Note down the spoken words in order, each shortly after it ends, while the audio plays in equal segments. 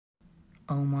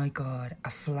Oh my god, a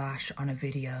flash on a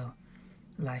video.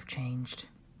 Life changed.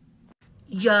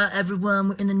 Yeah, everyone,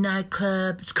 we're in the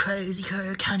nightclub. It's crazy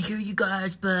here. Can't hear you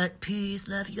guys, but peace.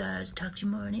 Love you guys. Talk to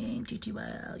you morning.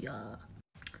 GTL, yeah.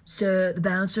 So, the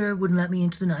bouncer wouldn't let me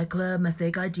into the nightclub. My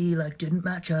fake ID, didn't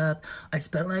match up. I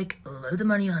spent, loads of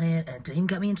money on it, and it didn't even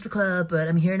get me into the club, but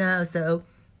I'm here now, so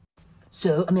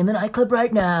I'm in the nightclub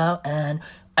right now, and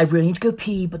I really need to go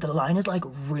pee, but the line is,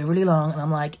 really, really long, and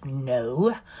I'm like,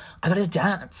 no, I gotta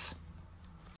dance.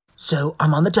 So,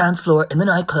 I'm on the dance floor in the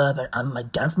nightclub, and my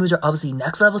dance moves are obviously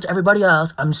next level to everybody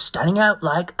else. I'm standing out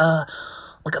like a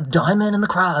diamond in the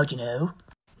crowd, you know?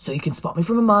 So you can spot me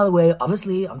from a mile away.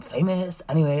 Obviously, I'm famous.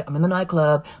 Anyway, I'm in the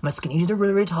nightclub. My skinny jeans are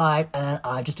really, really tight, and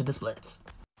I just did the splits.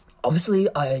 Obviously,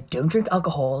 I don't drink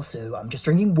alcohol, so I'm just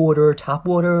drinking water, tap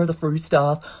water, the free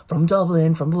stuff, from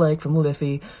Dublin, from the lake, from the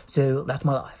Liffey. So that's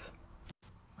my life.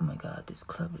 Oh my god, this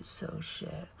club is so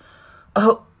shit.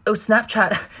 Oh,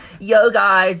 Snapchat. Yo,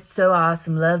 guys, so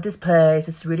awesome. Love this place.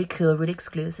 It's really cool, really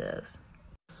exclusive.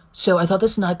 So I thought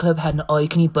this nightclub had an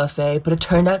all-you-can-eat buffet, but it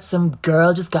turned out some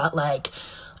girl just got,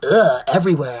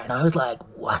 everywhere. And I was like,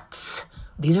 what?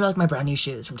 These are, my brand new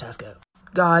shoes from Tesco.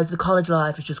 Guys, the college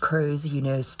life is just crazy, you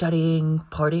know, studying,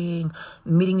 partying,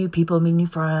 meeting new people, meeting new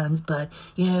friends. But,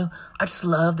 I just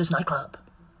love this nightclub.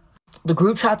 The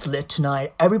group chat's lit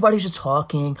tonight. Everybody's just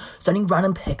talking, sending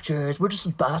random pictures. We're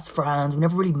just best friends. We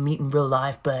never really meet in real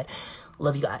life, but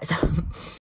love you guys.